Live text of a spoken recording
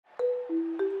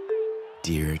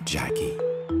Dear Jackie,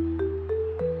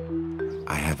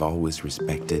 I have always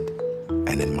respected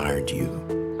and admired you.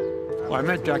 Well, I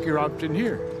met Jackie Robinson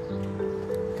here.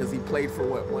 Because he played for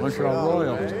what? Montreal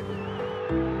Royals. Right?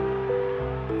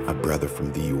 A brother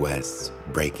from the U.S.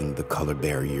 breaking the color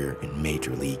barrier in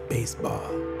Major League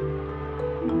Baseball.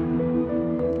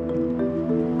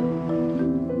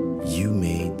 You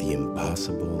made the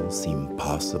impossible seem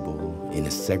possible in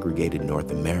a segregated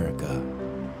North America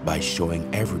by showing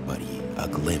everybody a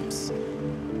glimpse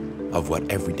of what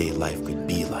everyday life could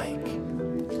be like.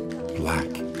 Black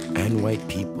and white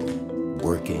people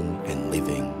working and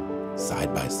living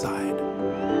side by side.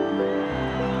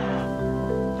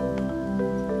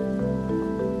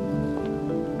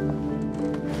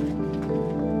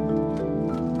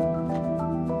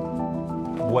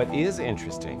 What is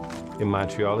interesting in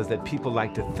Montreal is that people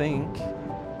like to think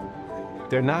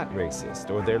they're not racist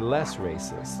or they're less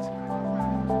racist.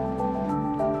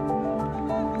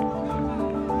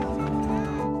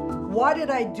 Why did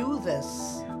I do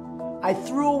this? I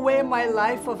threw away my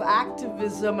life of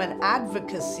activism and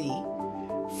advocacy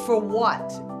for what?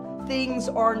 Things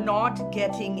are not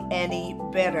getting any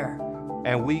better.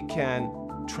 And we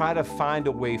can try to find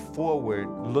a way forward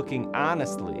looking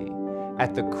honestly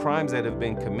at the crimes that have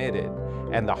been committed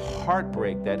and the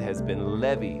heartbreak that has been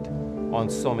levied on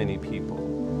so many people.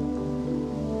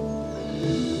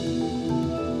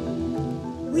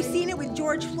 We've seen it with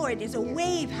George Floyd. There's a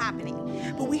wave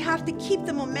happening, but we have to keep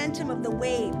the momentum of the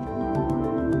wave.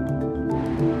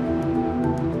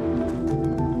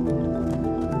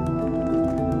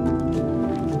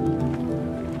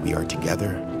 We are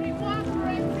together.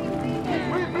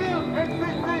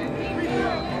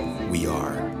 We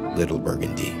are Little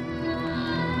Burgundy.